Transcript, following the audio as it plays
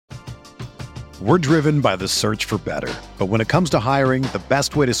We're driven by the search for better. But when it comes to hiring, the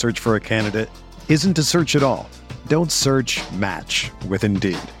best way to search for a candidate isn't to search at all. Don't search, match with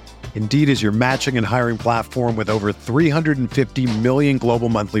Indeed. Indeed is your matching and hiring platform with over 350 million global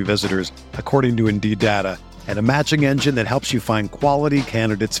monthly visitors, according to Indeed data, and a matching engine that helps you find quality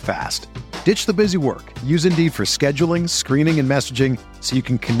candidates fast. Ditch the busy work. Use Indeed for scheduling, screening, and messaging so you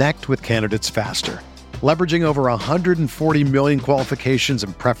can connect with candidates faster. Leveraging over 140 million qualifications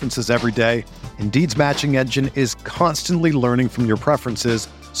and preferences every day, Indeed's matching engine is constantly learning from your preferences,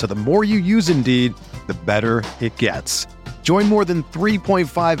 so the more you use Indeed, the better it gets. Join more than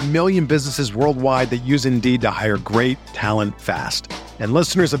 3.5 million businesses worldwide that use Indeed to hire great talent fast. And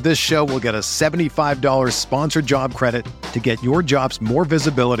listeners of this show will get a $75 sponsored job credit to get your jobs more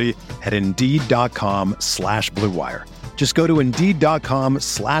visibility at Indeed.com/Blue Wire. Just go to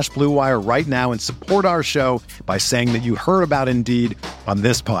Indeed.com/Blue Wire right now and support our show by saying that you heard about Indeed on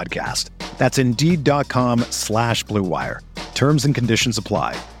this podcast. That's Indeed.com/Blue Wire. Terms and conditions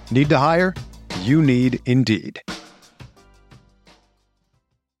apply. Need to hire? You need Indeed.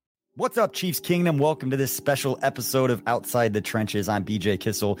 What's up, Chiefs Kingdom? Welcome to this special episode of Outside the Trenches. I'm BJ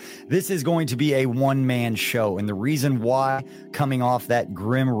Kissel. This is going to be a one-man show, and the reason why, coming off that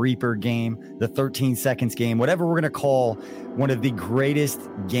Grim Reaper game, the 13 seconds game, whatever we're going to call one of the greatest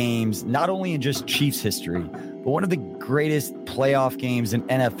games, not only in just Chiefs history, but one of the greatest playoff games in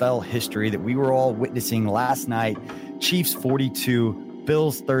NFL history that we were all witnessing last night. Chiefs 42,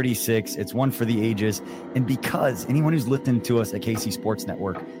 Bills 36. It's one for the ages. And because anyone who's listened to us at KC Sports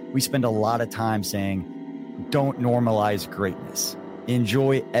Network, we spend a lot of time saying, don't normalize greatness.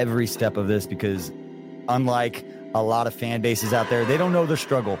 Enjoy every step of this, because unlike a lot of fan bases out there, they don't know the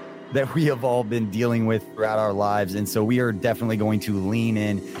struggle that we have all been dealing with throughout our lives. And so we are definitely going to lean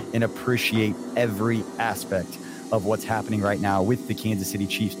in and appreciate every aspect of what's happening right now with the Kansas City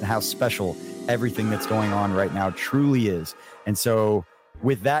Chiefs and how special everything that's going on right now truly is. And so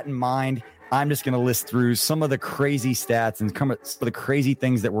with that in mind, I'm just going to list through some of the crazy stats and some of the crazy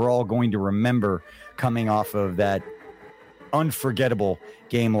things that we're all going to remember coming off of that unforgettable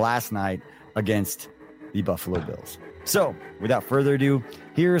game last night against the Buffalo Bills. So without further ado,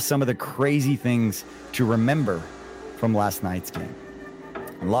 here are some of the crazy things to remember from last night's game.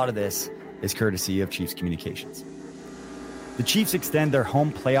 A lot of this is courtesy of Chiefs Communications. The Chiefs extend their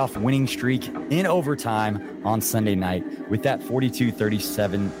home playoff winning streak in overtime on Sunday night with that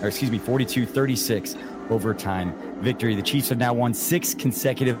 42-36 overtime victory. The Chiefs have now won 6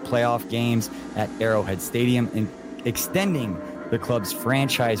 consecutive playoff games at Arrowhead Stadium, and extending the club's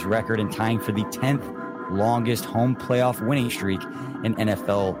franchise record and tying for the 10th longest home playoff winning streak in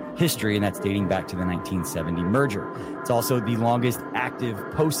NFL history, and that's dating back to the 1970 merger. It's also the longest active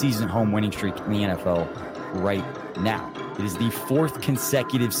postseason home winning streak in the NFL right now. It is the 4th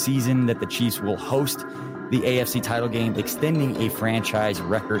consecutive season that the Chiefs will host the AFC title game, extending a franchise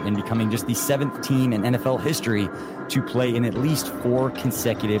record and becoming just the 7th team in NFL history to play in at least 4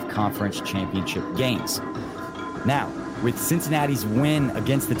 consecutive conference championship games. Now, with Cincinnati's win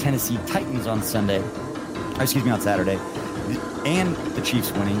against the Tennessee Titans on Saturday, and the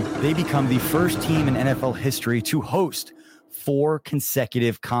Chiefs winning, they become the first team in NFL history to host 4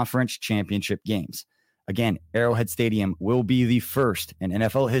 consecutive conference championship games. Again, Arrowhead Stadium will be the first in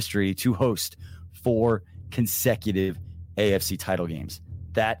NFL history to host 4 consecutive AFC title games.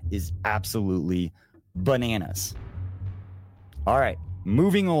 That is absolutely bananas. All right,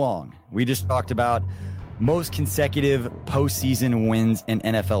 moving along. We just talked about most consecutive postseason wins in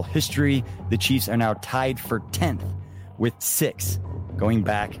NFL history. The Chiefs are now tied for 10th with 6, going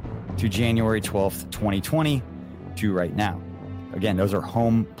back to January 12th, 2020 to right now. Again, those are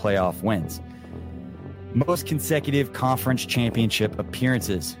home playoff wins. Most consecutive conference championship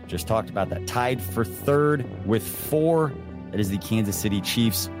appearances. Just talked about that. Tied for 3rd with 4. That is the Kansas City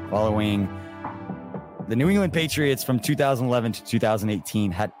Chiefs, following the New England Patriots from 2011 to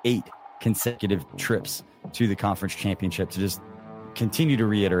 2018 had 8 consecutive trips to the conference championship, to just continue to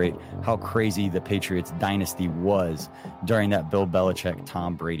reiterate how crazy the Patriots dynasty was during that Bill Belichick,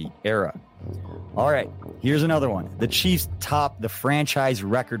 Tom Brady era. All right, here's another one. The Chiefs top the franchise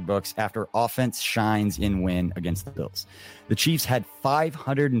record books after offense shines in win against the Bills. The Chiefs had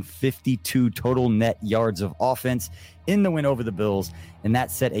 552 total net yards of offense in the win over the Bills, and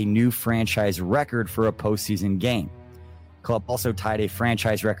that set a new franchise record for a postseason game. Club also tied a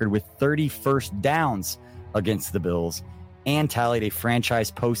franchise record with 30 first downs against the Bills and tallied a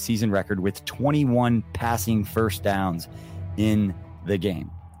franchise postseason record with 21 passing first downs in the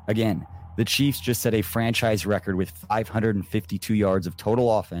game. Again, the Chiefs just set a franchise record with 552 yards of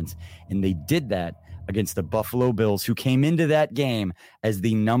total offense, and they did that against the Buffalo Bills, who came into that game as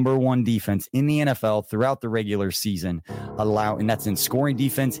the number one defense in the NFL throughout the regular season, and that's in scoring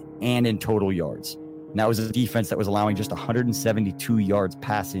defense and in total yards. And that was a defense that was allowing just 172 yards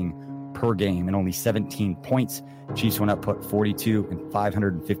passing per game and only 17 points. Chiefs went up, put 42 and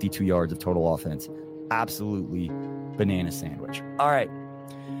 552 yards of total offense. Absolutely banana sandwich. All right.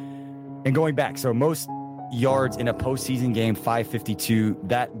 And going back, so most yards in a postseason game, 552,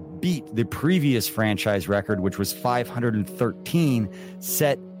 that beat the previous franchise record, which was 513,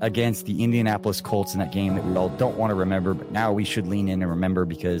 set against the Indianapolis Colts in that game that we all don't want to remember, but now we should lean in and remember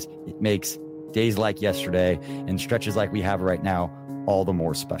because it makes days like yesterday and stretches like we have right now all the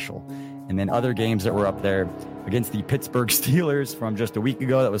more special. And then other games that were up there against the Pittsburgh Steelers from just a week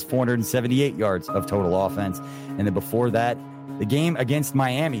ago, that was 478 yards of total offense. And then before that, the game against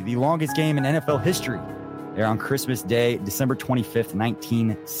Miami, the longest game in NFL history. There on Christmas Day, December 25th,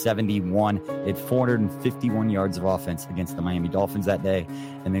 1971. It had 451 yards of offense against the Miami Dolphins that day.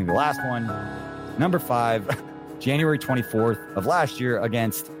 And then the last one, number 5, January 24th of last year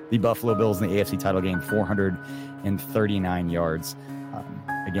against the Buffalo Bills in the AFC title game, 439 yards.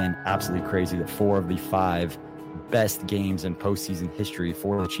 Again, absolutely crazy that 4 of the 5 best games in postseason history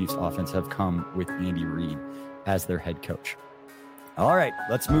for the Chiefs offense have come with Andy Reid as their head coach. All right,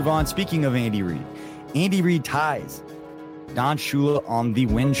 let's move on. Speaking of Andy Reid, Andy Reid ties Don Shula on the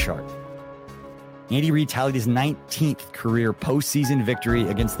win chart. Andy Reid tallied his 19th career postseason victory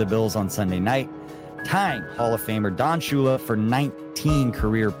against the Bills on Sunday night, tying Hall of Famer Don Shula for 19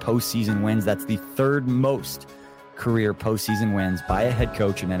 career postseason wins. That's the third most career postseason wins by a head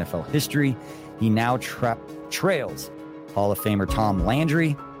coach in NFL history. He now trails Hall of Famer Tom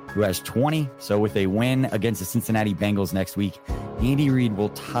Landry, who has 20. So with a win against the Cincinnati Bengals next week, Andy Reid will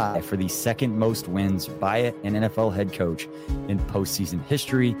tie for the second most wins by an NFL head coach in postseason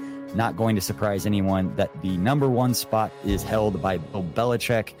history. Not going to surprise anyone that the number 1 spot is held by Bill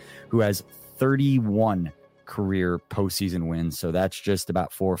Belichick, who has 31 career postseason wins. So that's just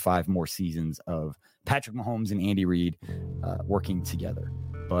about 4 or 5 more seasons of Patrick Mahomes and Andy Reid working together.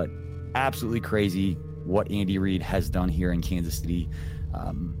 But absolutely crazy what Andy Reid has done here in Kansas City.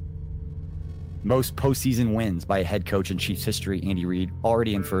 Most postseason wins by a head coach in Chiefs history. Andy Reid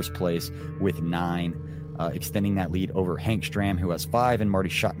already in first place with 9, extending that lead over Hank Stram, who has 5, and Marty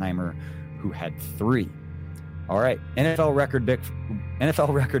Schottenheimer, who had 3. All right, NFL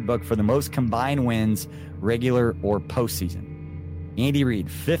record book for the most combined wins, regular or postseason. Andy Reid,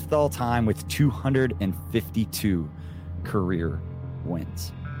 5th all time with 252 career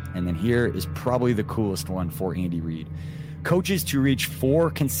wins. And then here is probably the coolest one for Andy Reid. Coaches to reach 4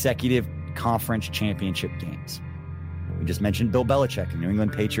 consecutive conference championship games. We just mentioned Bill Belichick and New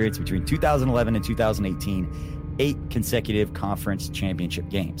England Patriots between 2011 and 2018, 8 consecutive conference championship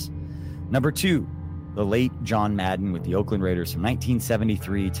games. Number 2, the late John Madden with the Oakland Raiders from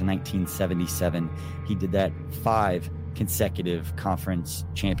 1973 to 1977. He did that 5 consecutive conference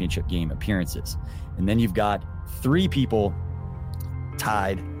championship game appearances. And then you've got 3 people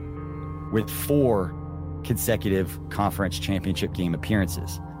tied with 4 consecutive conference championship game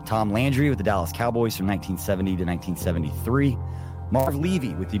appearances. Tom Landry with the Dallas Cowboys from 1970 to 1973. Marv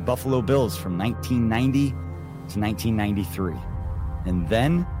Levy with the Buffalo Bills from 1990 to 1993. And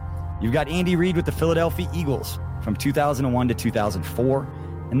then you've got Andy Reid with the Philadelphia Eagles from 2001 to 2004.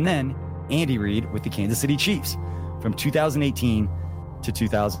 And then Andy Reid with the Kansas City Chiefs from 2018 to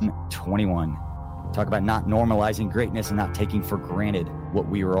 2021. Talk about not normalizing greatness and not taking for granted what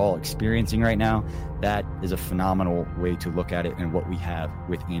we are all experiencing right now. That is a phenomenal way to look at it and what we have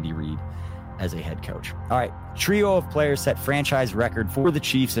with Andy Reid as a head coach. All right, trio of players set franchise record for the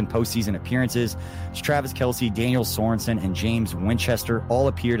Chiefs in postseason appearances. Travis Kelce, Daniel Sorensen, and James Winchester all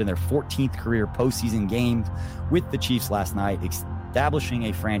appeared in their 14th career postseason games with the Chiefs last night, establishing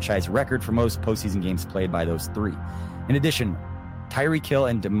a franchise record for most postseason games played by those 3. In addition, Tyreek Hill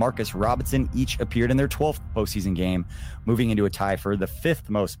and Demarcus Robinson each appeared in their 12th postseason game, moving into a tie for the 5th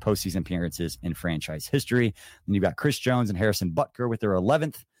most postseason appearances in franchise history. Then you've got Chris Jones and Harrison Butker with their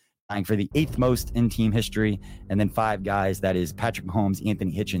 11th, tying for the 8th most in team history. And then 5 guys, that is Patrick Mahomes,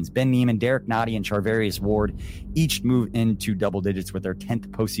 Anthony Hitchens, Ben Neiman, Derek Nottie, and Charvarius Ward, each move into double digits with their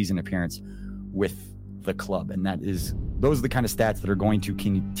 10th postseason appearance with the club. And those are the kind of stats that are going to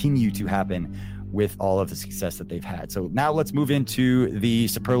continue to happen with all of the success that they've had. So now let's move into the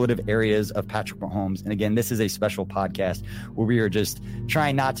superlative areas of Patrick Mahomes. And again, this is a special podcast where we are just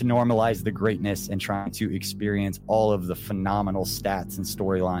trying not to normalize the greatness and trying to experience all of the phenomenal stats and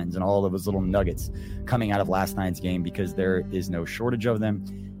storylines and all of those little nuggets coming out of last night's game, because there is no shortage of them.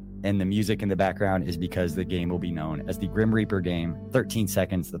 and the music in the background is because the game will be known as the Grim Reaper game. 13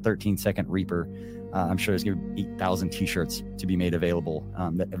 seconds, the 13-second Reaper. I'm sure there's going to be 8,000 t-shirts to be made available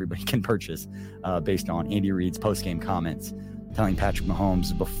that everybody can purchase based on Andy Reid's post-game comments telling Patrick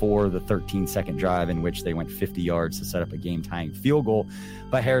Mahomes before the 13-second drive in which they went 50 yards to set up a game-tying field goal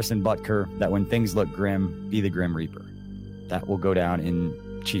by Harrison Butker that when things look grim, be the Grim Reaper. That will go down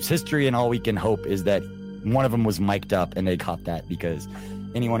in Chiefs history, and all we can hope is that one of them was mic'd up and they caught that, because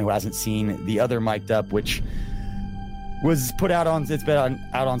anyone who hasn't seen the other mic'd up, which was put out on, it's been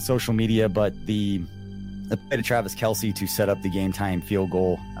out on social media, but the play to Travis Kelce to set up the game-time field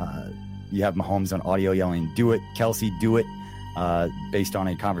goal, you have Mahomes on audio yelling, "Do it, Kelce, do it," based on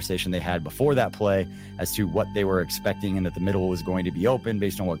a conversation they had before that play as to what they were expecting and that the middle was going to be open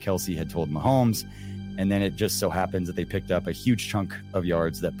based on what Kelce had told Mahomes. And then it just so happens that they picked up a huge chunk of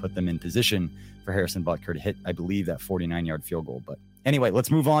yards that put them in position for Harrison Butker to hit, I believe, that 49-yard field goal. But anyway,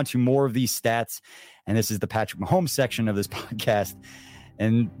 let's move on to more of these stats. And this is the Patrick Mahomes section of this podcast.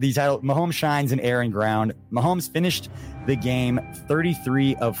 And these titled Mahomes Shines in Air and Ground. Mahomes finished the game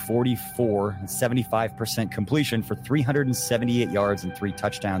 33 of 44, 75% completion for 378 yards and 3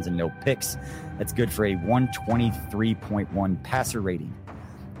 touchdowns and no picks. That's good for a 123.1 passer rating.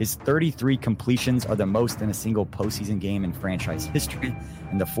 His 33 completions are the most in a single postseason game in franchise history,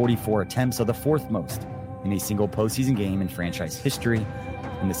 and the 44 attempts are the 4th most in a single postseason game in franchise history.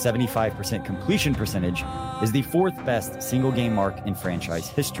 And the 75% completion percentage is the 4th best single game mark in franchise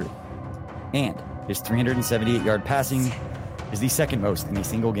history. And his 378-yard passing is the 2nd most in a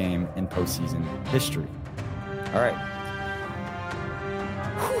single game in postseason history. All right.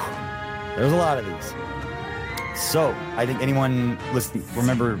 Whew. There's a lot of these. So I think anyone listening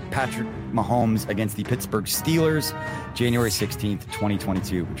remember Patrick Mahomes against the Pittsburgh Steelers, January 16th,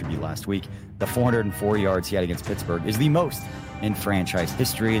 2022, which would be last week. The 404 yards he had against Pittsburgh is the most in franchise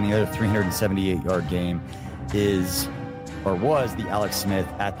history, and the other 378-yard game was the Alex Smith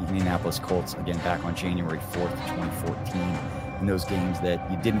at the Indianapolis Colts, again back on January 4th, 2014. In those games that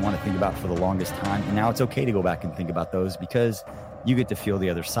you didn't want to think about for the longest time, and now it's okay to go back and think about those because you get to feel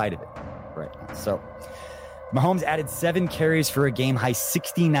the other side of it right now. So Mahomes added 7 carries for a game-high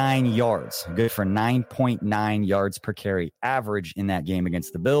 69 yards, good for 9.9 yards per carry average in that game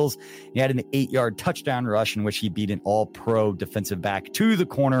against the Bills. He had an 8-yard touchdown rush in which he beat an all-pro defensive back to the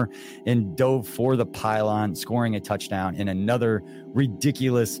corner and dove for the pylon, scoring a touchdown in another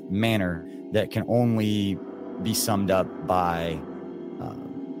ridiculous manner that can only be summed up by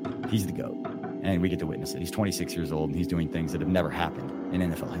he's the GOAT, and we get to witness it. He's 26 years old, and he's doing things that have never happened in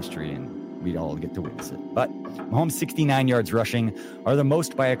NFL history, and we'd all get to witness it. But Mahomes' 69 yards rushing are the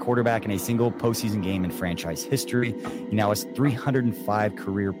most by a quarterback in a single postseason game in franchise history. He now has 305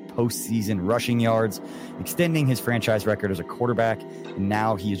 career postseason rushing yards, extending his franchise record as a quarterback. And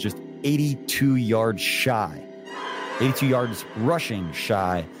now he is just 82 yards rushing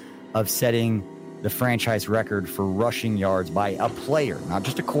shy of setting the franchise record for rushing yards by a player, not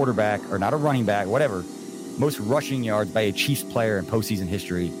just a quarterback or not a running back, whatever. Most rushing yards by a Chiefs player in postseason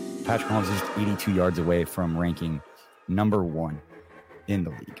history. Patrick Mahomes is just 82 yards away from ranking number 1 in the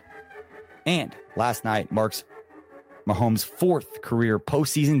league. And last night marks Mahomes' 4th career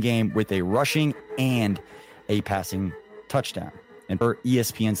postseason game with a rushing and a passing touchdown. And per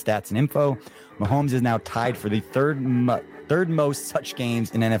ESPN Stats and Info, Mahomes is now tied for the third most such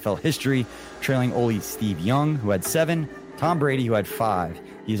games in NFL history, trailing only Steve Young, who had 7, Tom Brady, who had 5.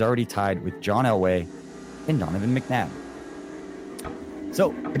 He's already tied with John Elway and Donovan McNabb.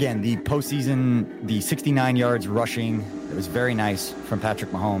 So, again, the postseason, the 69 yards rushing, it was very nice from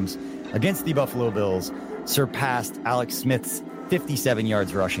Patrick Mahomes against the Buffalo Bills, surpassed Alex Smith's 57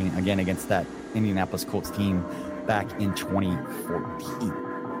 yards rushing, again, against that Indianapolis Colts team back in 2014.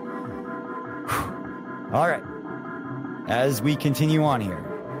 All right. As we continue on here,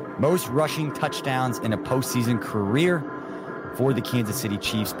 most rushing touchdowns in a postseason career for the Kansas City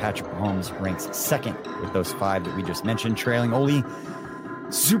Chiefs. Patrick Mahomes ranks 2nd with those 5 that we just mentioned, trailing only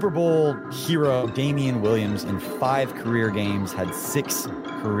Super Bowl hero Damian Williams in 5 career games, had 6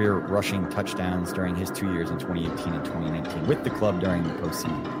 career rushing touchdowns during his 2 years in 2018 and 2019 with the club during the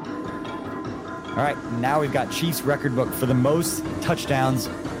postseason. All right, now we've got Chiefs record book for the most touchdowns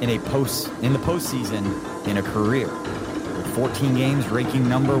in the postseason in a career. With 14 games, ranking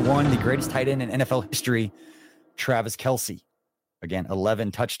number 1, the greatest tight end in NFL history, Travis Kelce. Again,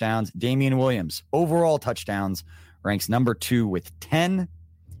 11 touchdowns. Damian Williams, overall touchdowns, ranks number 2 with 10.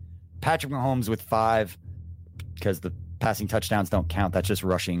 Patrick Mahomes with 5, because the passing touchdowns don't count. That's just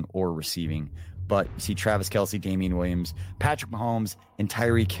rushing or receiving. But you see Travis Kelce, Damian Williams, Patrick Mahomes, and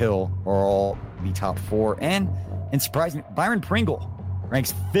Tyreek Hill are all the top 4. And surprisingly, Byron Pringle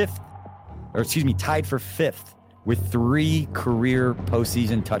tied for fifth with 3 career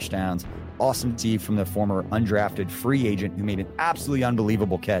postseason touchdowns. Awesome to see from the former undrafted free agent who made an absolutely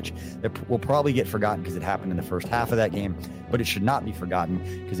unbelievable catch that will probably get forgotten because it happened in the first half of that game, but it should not be forgotten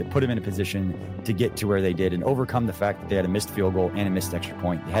because it put him in a position to get to where they did and overcome the fact that they had a missed field goal and a missed extra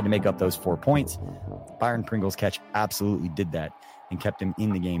point. They had to make up those 4 points. Byron Pringle's catch absolutely did that and kept him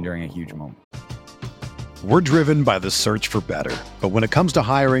in the game during a huge moment. We're driven by the search for better. But when it comes to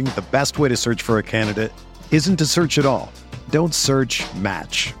hiring, the best way to search for a candidate isn't to search at all. Don't search,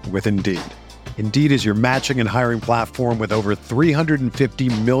 match with Indeed. Indeed is your matching and hiring platform with over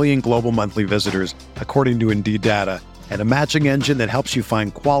 350 million global monthly visitors, according to Indeed data, and a matching engine that helps you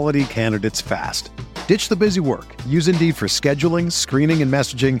find quality candidates fast. Ditch the busy work. Use Indeed for scheduling, screening, and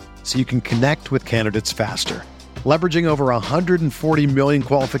messaging so you can connect with candidates faster. Leveraging over 140 million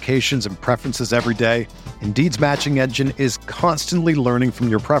qualifications and preferences every day, Indeed's matching engine is constantly learning from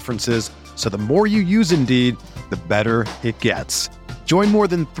your preferences, so the more you use Indeed, the better it gets. Join more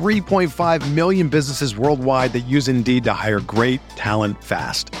than 3.5 million businesses worldwide that use Indeed to hire great talent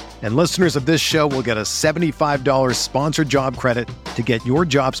fast. And listeners of this show will get a $75 sponsored job credit to get your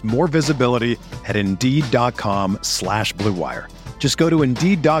jobs more visibility at Indeed.com/Blue Wire. Just go to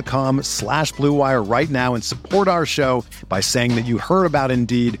Indeed.com/Blue Wire right now and support our show by saying that you heard about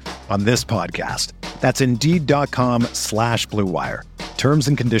Indeed on this podcast. That's Indeed.com/Blue Wire. Terms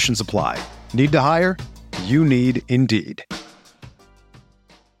and conditions apply. Need to hire? You need Indeed.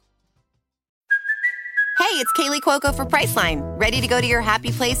 Hey, it's Kaylee Cuoco for Priceline. Ready to go to your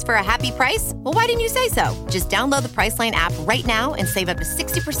happy place for a happy price? Well, why didn't you say so? Just download the Priceline app right now and save up to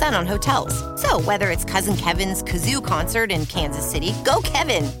 60% on hotels. So whether it's Cousin Kevin's Kazoo Concert in Kansas City, go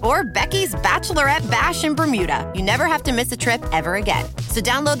Kevin, or Becky's Bachelorette Bash in Bermuda, you never have to miss a trip ever again. So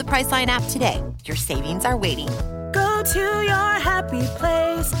download the Priceline app today. Your savings are waiting. Go to your happy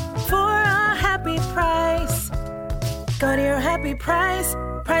place for a happy price. Go to your happy price,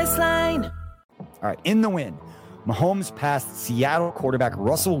 Priceline. All right, in the win, Mahomes passed Seattle quarterback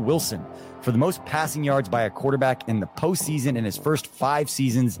Russell Wilson for the most passing yards by a quarterback in the postseason in his first 5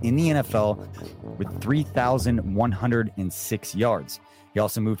 seasons in the NFL with 3,106 yards. He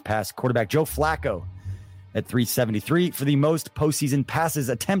also moved past quarterback Joe Flacco at 373 for the most postseason passes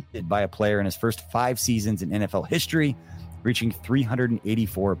attempted by a player in his first 5 seasons in NFL history, reaching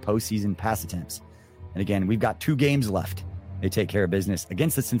 384 postseason pass attempts. And again, we've got 2 games left. They take care of business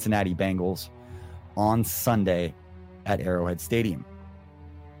against the Cincinnati Bengals on Sunday at Arrowhead Stadium.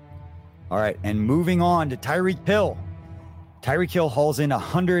 All right, and moving on to Tyreek Hill. Tyreek Hill hauls in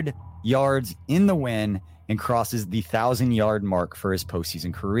 100 yards in the win and crosses the 1,000-yard mark for his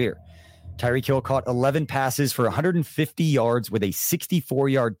postseason career. Tyreek Hill caught 11 passes for 150 yards with a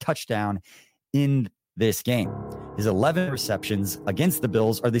 64-yard touchdown in this game. His 11 receptions against the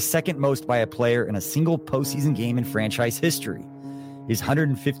Bills are the second most by a player in a single postseason game in franchise history. His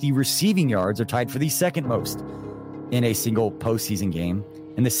 150 receiving yards are tied for the second most in a single postseason game,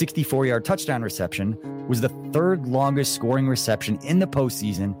 and the 64-yard touchdown reception was the third longest scoring reception in the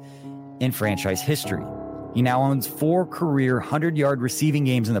postseason in franchise history. He now owns 4 career 100-yard receiving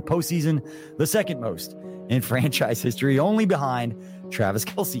games in the postseason, the second most in franchise history, only behind Travis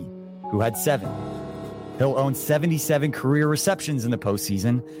Kelce, who had 7. Hill owns 77 career receptions in the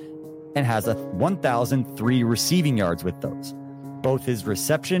postseason and has 1,003 receiving yards with those. Both his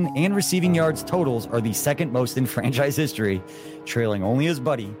reception and receiving yards totals are the second most in franchise history, trailing only his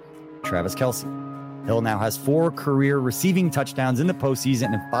buddy, Travis Kelce. Hill now has 4 career receiving touchdowns in the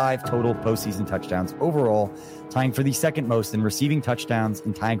postseason and 5 total postseason touchdowns overall, tying for the second most in receiving touchdowns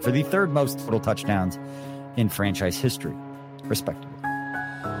and tying for the third most total touchdowns in franchise history, respectively.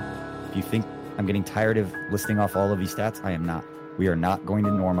 If you think I'm getting tired of listing off all of these stats, I am not. We are not going to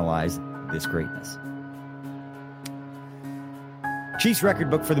normalize this greatness. Chiefs record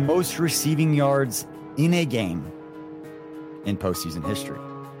book for the most receiving yards in a game in postseason history.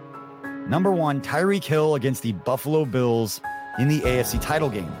 Number 1, Tyreek Hill against the Buffalo Bills in the AFC title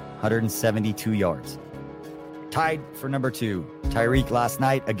game, 172 yards. Tied for number 2, Tyreek last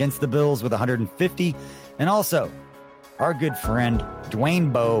night against the Bills with 150. And also, our good friend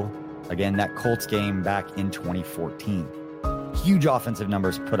Dwayne Bowe, again, that Colts game back in 2014. Huge offensive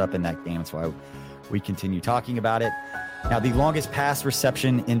numbers put up in that game. That's why we continue talking about it. Now, the longest pass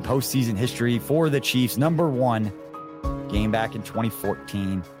reception in postseason history for the Chiefs, number 1, game back in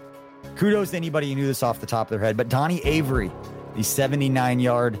 2014. Kudos to anybody who knew this off the top of their head, but Donnie Avery, the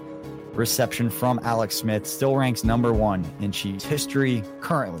 79-yard reception from Alex Smith, still ranks number 1 in Chiefs history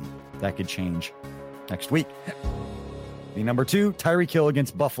currently. That could change next week. The number 2, Tyreek Hill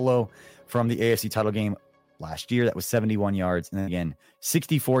against Buffalo from the AFC title game last year. That was 71 yards. And then again,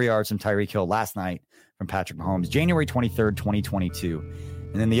 64 yards from Tyreek Hill last night from Patrick Mahomes, January 23rd, 2022.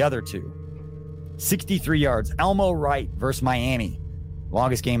 And then the other two, 63 yards, Elmo Wright versus Miami.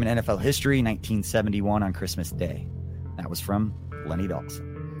 Longest game in NFL history, 1971 on Christmas Day. That was from Lenny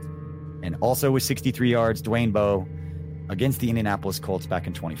Dawson. And also with 63 yards, Dwayne Bowe against the Indianapolis Colts back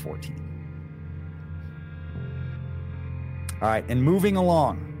in 2014. All right, and moving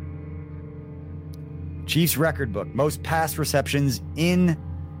along. Chiefs record book, most pass receptions in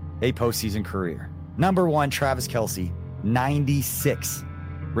a postseason career. Number 1, Travis Kelce, 96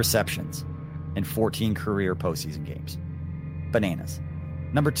 receptions in 14 career postseason games. Bananas.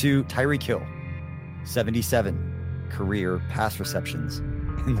 Number 2, Tyreek Hill, 77 career pass receptions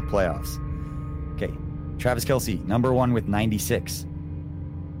in the playoffs. Okay, Travis Kelce, number 1 with 96.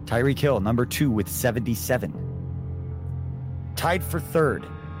 Tyreek Hill, number 2 with 77. Tied for third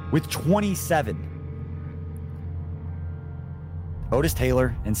with 27. Otis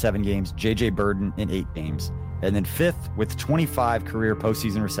Taylor in 7 games, J.J. Burden in 8 games. And then 5th with 25 career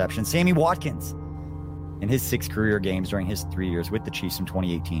postseason receptions, Sammy Watkins in his 6 career games during his 3 years with the Chiefs from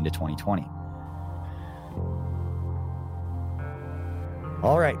 2018 to 2020.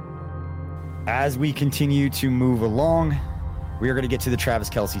 All right. As we continue to move along, we are going to get to the Travis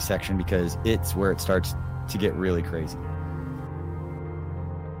Kelce section because it's where it starts to get really crazy.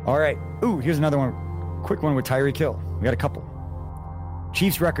 All right. Ooh, here's another one. Quick one with Tyreek Hill. We got a couple.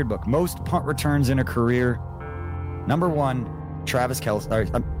 Chiefs record book, most punt returns in a career. Number 1, Travis Kelce,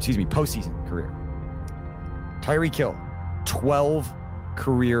 postseason career. Tyreek Hill, 12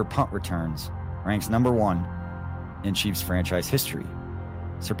 career punt returns, ranks number 1 in Chiefs franchise history,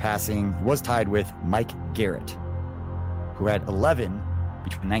 was tied with Mike Garrett, who had 11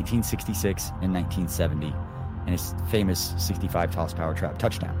 between 1966 and 1970, and his famous 65 toss power trap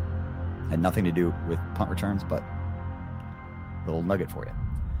touchdown. Had nothing to do with punt returns, but a little nugget for you.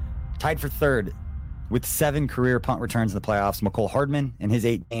 Tied for third with 7 career punt returns in the playoffs, Mecole Hardman in his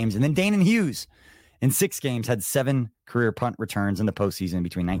 8 games, and then Danon Hughes in 6 games had 7 career punt returns in the postseason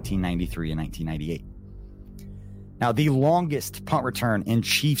between 1993 and 1998. Now, the longest punt return in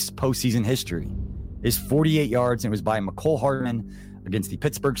Chiefs postseason history is 48 yards, and it was by Mecole Hardman against the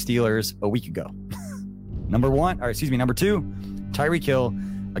Pittsburgh Steelers a week ago. Number 2, Tyreek Hill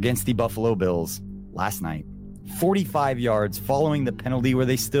against the Buffalo Bills last night. 45 yards following the penalty where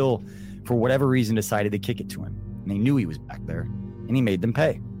they still, for whatever reason, decided to kick it to him. And they knew he was back there, and he made them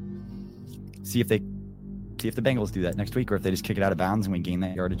pay. See if the Bengals do that next week or if they just kick it out of bounds and we gain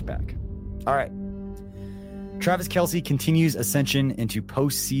that yardage back. All right. Travis Kelce continues ascension into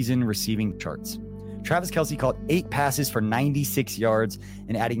postseason receiving charts. Travis Kelce caught 8 passes for 96 yards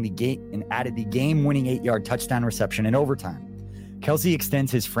and added the game-winning 8-yard touchdown reception in overtime. Kelce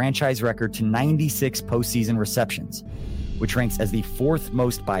extends his franchise record to 96 postseason receptions, which ranks as the 4th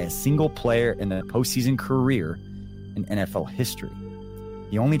most by a single player in a postseason career in NFL history.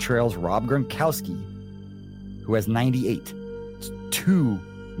 He only trails Rob Gronkowski, who has 98, 2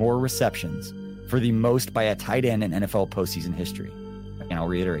 more receptions for the most by a tight end in NFL postseason history. Again, I'll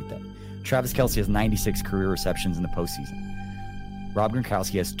reiterate that. Travis Kelce has 96 career receptions in the postseason. Rob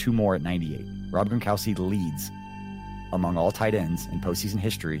Gronkowski has 2 more at 98. Rob Gronkowski leads among all tight ends in postseason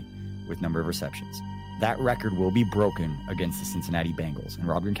history with number of receptions. That record will be broken against the Cincinnati Bengals, and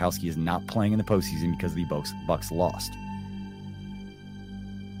Rob Gronkowski is not playing in the postseason because the Bucs lost.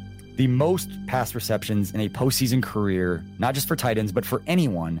 The most pass receptions in a postseason career, not just for tight ends, but for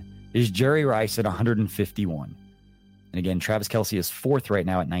anyone, is Jerry Rice at 151. And again, Travis Kelce is 4th right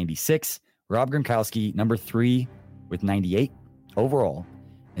now at 96. Rob Gronkowski, number 3 with 98 overall.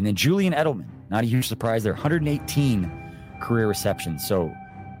 And then Julian Edelman, not a huge surprise there, 118 career receptions. So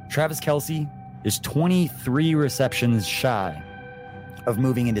Travis Kelce is 23 receptions shy of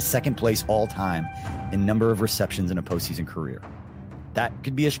moving into 2nd place all time in number of receptions in a postseason career. That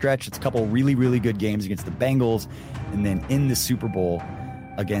could be a stretch. It's a couple really, really good games against the Bengals and then in the Super Bowl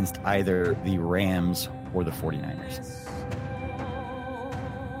against either the Rams or the 49ers.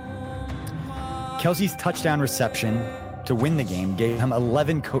 Kelce's touchdown reception to win the game gave him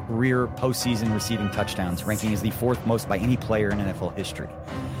 11 career postseason receiving touchdowns, ranking as the 4th most by any player in NFL history.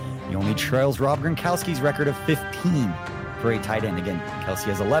 He only trails Rob Gronkowski's record of 15 for a tight end. Again, Kelce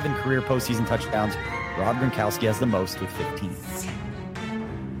has 11 career postseason touchdowns. Rob Gronkowski has the most with 15.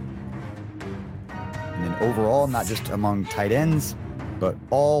 And then overall, not just among tight ends, but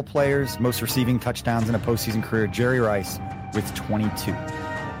all players, most receiving touchdowns in a postseason career, Jerry Rice with 22.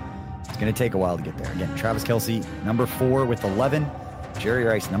 It's going to take a while to get there. Again, Travis Kelce, number 4 with 11. Jerry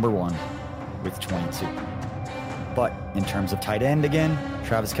Rice, number 1 with 22. But in terms of tight end, again,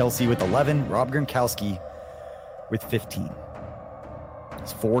 Travis Kelce with 11. Rob Gronkowski with 15.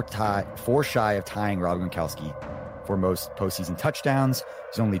 He's four shy of tying Rob Gronkowski for most postseason touchdowns.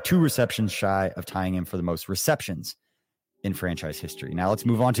 He's only 2 receptions shy of tying him for the most receptions in franchise history. Now let's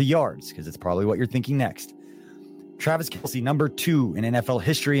move on to yards, because it's probably what you're thinking next. Travis Kelce, number 2 in NFL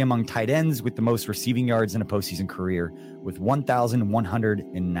history among tight ends with the most receiving yards in a postseason career with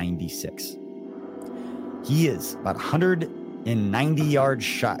 1,196. He is about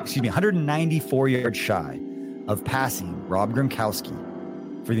 194 yards shy of passing Rob Gronkowski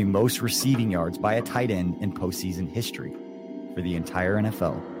for the most receiving yards by a tight end in postseason history for the entire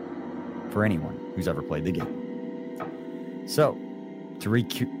NFL for anyone who's ever played the game. So, to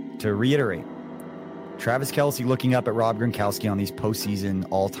reiterate, Travis Kelce looking up at Rob Gronkowski on these postseason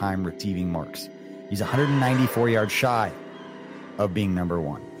all-time receiving marks. He's 194 yards shy of being number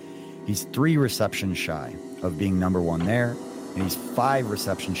 1. He's 3 receptions shy of being number 1 there, and he's 5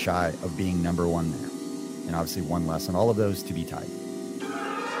 receptions shy of being number 1 there. And obviously 1 less on all of those to be tied.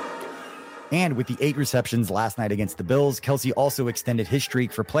 And with the 8 receptions last night against the Bills, Kelce also extended his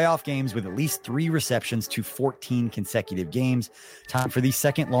streak for playoff games with at least 3 receptions to 14 consecutive games. Time for the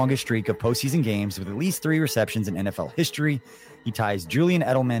second longest streak of postseason games with at least 3 receptions in NFL history. He ties Julian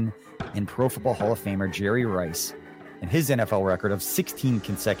Edelman and Pro Football Hall of Famer Jerry Rice and his NFL record of 16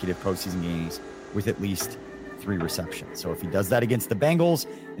 consecutive postseason games with at least 3 receptions. So if he does that against the Bengals,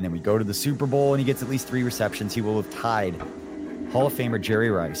 and then we go to the Super Bowl and he gets at least 3 receptions, he will have tied Hall of Famer Jerry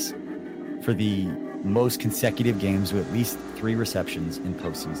Rice for the most consecutive games with at least 3 receptions in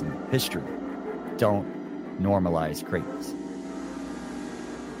postseason history. Don't normalize greatness.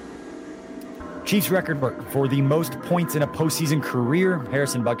 Chiefs record for the most points in a postseason career.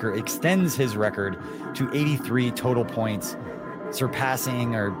 Harrison Butker extends his record to 83 total points,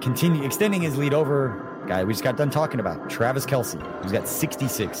 surpassing or extending his lead over a guy we just got done talking about, Travis Kelce, who's got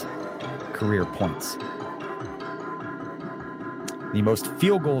 66 career points. The most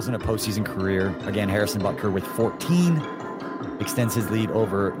field goals in a postseason career, again, Harrison Butker with 14, extends his lead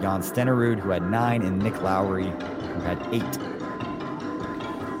over Jan Stenerud, who had 9, and Nick Lowry, who had 8.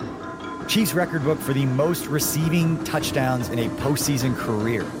 Chiefs record book for the most receiving touchdowns in a postseason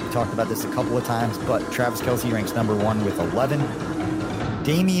career. We talked about this a couple of times, but Travis Kelce ranks number 1 with 11.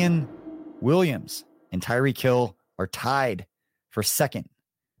 Damian Williams and Tyreek Hill are tied for second.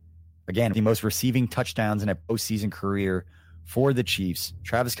 Again, the most receiving touchdowns in a postseason career for the Chiefs.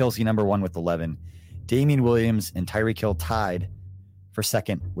 Travis Kelce, number 1 with 11. Damian Williams and Tyreek Hill tied for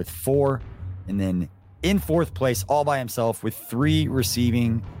second with 4. And then in 4th place, all by himself with 3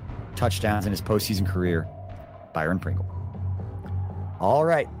 receiving touchdowns in his postseason career, Byron Pringle. All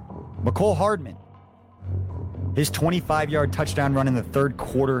right. Mecole Hardman. His 25-yard touchdown run in the 3rd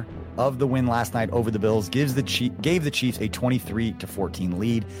quarter of the win last night over the Bills gave the Chiefs a 23-14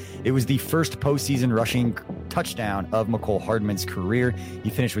 lead. It was the first postseason rushing touchdown of Mecole Hardman's career. He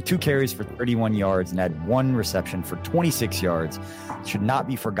finished with 2 carries for 31 yards and had 1 reception for 26 yards. It should not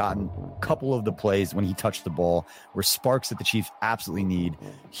be forgotten. A couple of the plays when he touched the ball were sparks that the Chiefs absolutely need.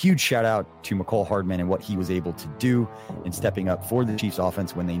 Huge shout out to Mecole Hardman and what he was able to do in stepping up for the Chiefs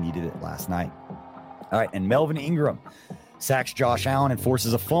offense when they needed it last night. All right, and Melvin Ingram sacks Josh Allen and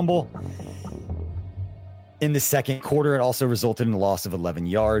forces a fumble. In the 2nd quarter, it also resulted in a loss of 11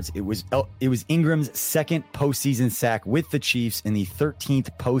 yards. It was Ingram's 2nd postseason sack with the Chiefs and the 13th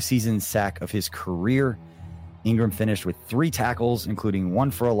postseason sack of his career. Ingram finished with 3 tackles, including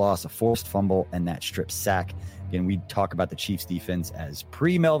 1 for a loss, a forced fumble, and that strip sack. Again, we talk about the Chiefs defense as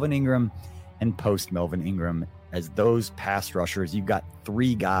pre-Melvin Ingram and post-Melvin Ingram. As those pass rushers, you've got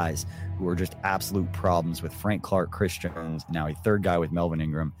 3 guys who are just absolute problems with Frank Clark, Chris Jones, now a 3rd guy with Melvin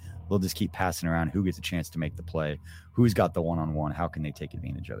Ingram. They'll just keep passing around who gets a chance to make the play, who's got the one-on-one, how can they take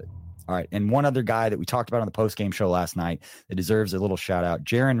advantage of it. All right, and one other guy that we talked about on the post-game show last night that deserves a little shout-out,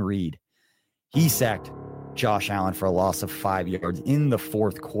 Jarran Reed. He sacked Josh Allen for a loss of 5 yards in the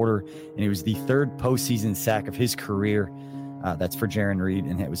 4th quarter, and it was the 3rd postseason sack of his career. That's for Jarran Reed,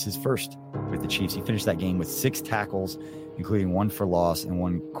 and it was his first with the Chiefs. He finished that game with 6 tackles, including 1 for loss and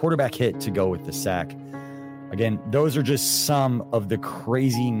 1 quarterback hit to go with the sack. Again, those are just some of the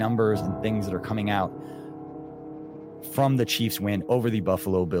crazy numbers and things that are coming out from the Chiefs win over the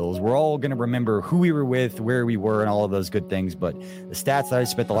Buffalo Bills. We're all going to remember who we were with, where we were, and all of those good things. But the stats that I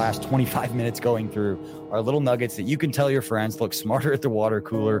spent the last 25 minutes going through are little nuggets that you can tell your friends, look smarter at the water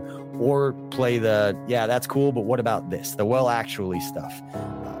cooler, or play the, yeah, that's cool, but what about this? The well, actually stuff.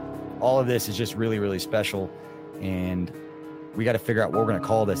 All of this is just really, really special. And we got to figure out what we're going to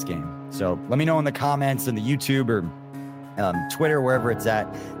call this game. So let me know in the comments and the YouTube or Twitter, wherever it's at.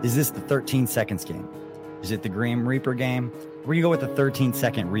 Is this the 13 seconds game? Is it the Grim Reaper game? We're going to go with the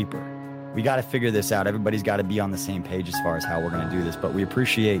 13-second Reaper. we got to figure this out. Everybody's got to be on the same page as far as how we're going to do this. But we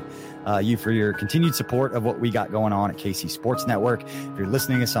appreciate you for your continued support of what we got going on at KC Sports Network. If you're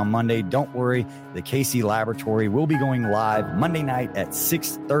listening to us on Monday, don't worry. The KC Laboratory will be going live Monday night at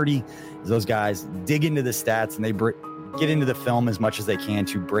 6:30. Those guys dig into the stats and they get into the film as much as they can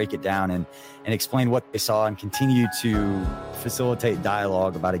to break it down and explain what they saw and continue to facilitate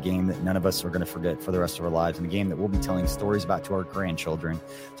dialogue about a game that none of us are going to forget for the rest of our lives, and a game that we'll be telling stories about to our grandchildren.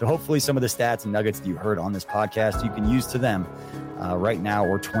 So hopefully some of the stats and nuggets that you heard on this podcast, you can use to them right now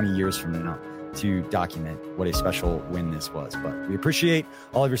or 20 years from now to document what a special win this was. But we appreciate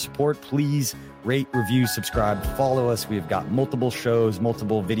all of your support. Please rate, review, subscribe, follow us. We've got multiple shows,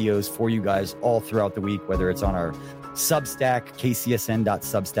 multiple videos for you guys all throughout the week, whether it's on our Substack,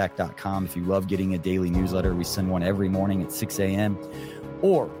 kcsn.substack.com. If you love getting a daily newsletter, we send one every morning at 6 a.m.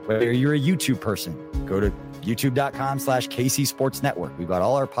 Or whether you're a YouTube person, go to youtube.com/KC Sports Network. We've got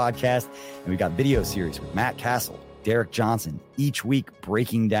all our podcasts and we've got video series with Matt Castle, Derek Johnson, each week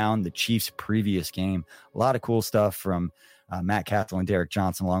breaking down the Chiefs' previous game. A lot of cool stuff from Matt Castle and Derek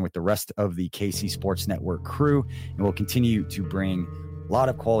Johnson, along with the rest of the KC Sports Network crew. And we'll continue to bring a lot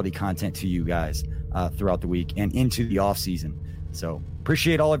of quality content to you guys throughout the week and into the off season. So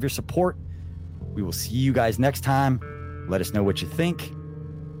appreciate all of your support. We will see you guys next time. Let us know what you think,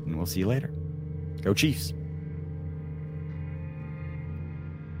 and we'll see you later. Go Chiefs.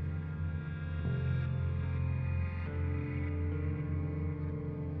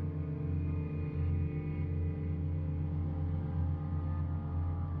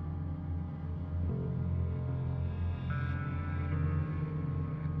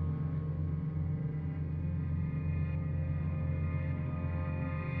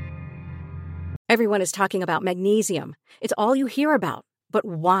 Everyone is talking about magnesium. It's all you hear about. But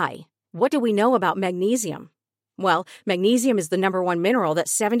why? What do we know about magnesium? Well, magnesium is the number one mineral that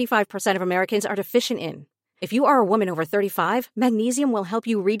 75% of Americans are deficient in. If you are a woman over 35, magnesium will help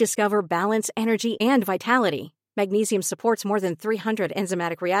you rediscover balance, energy, and vitality. Magnesium supports more than 300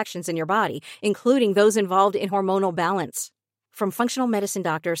 enzymatic reactions in your body, including those involved in hormonal balance. From functional medicine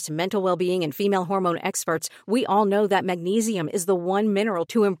doctors to mental well-being and female hormone experts, we all know that magnesium is the one mineral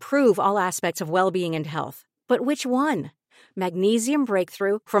to improve all aspects of well-being and health. But which one? Magnesium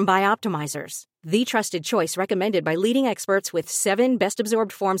Breakthrough from Bioptimizers, the trusted choice recommended by leading experts with 7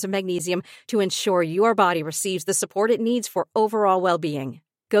 best-absorbed forms of magnesium to ensure your body receives the support it needs for overall well-being.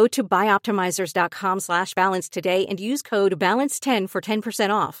 Go to bioptimizers.com/balance today and use code BALANCE10 for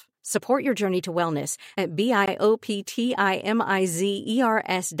 10% off. Support your journey to wellness at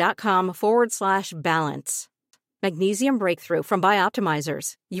bioptimizers.com/balance. Magnesium Breakthrough from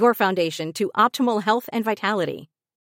Bioptimizers, your foundation to optimal health and vitality.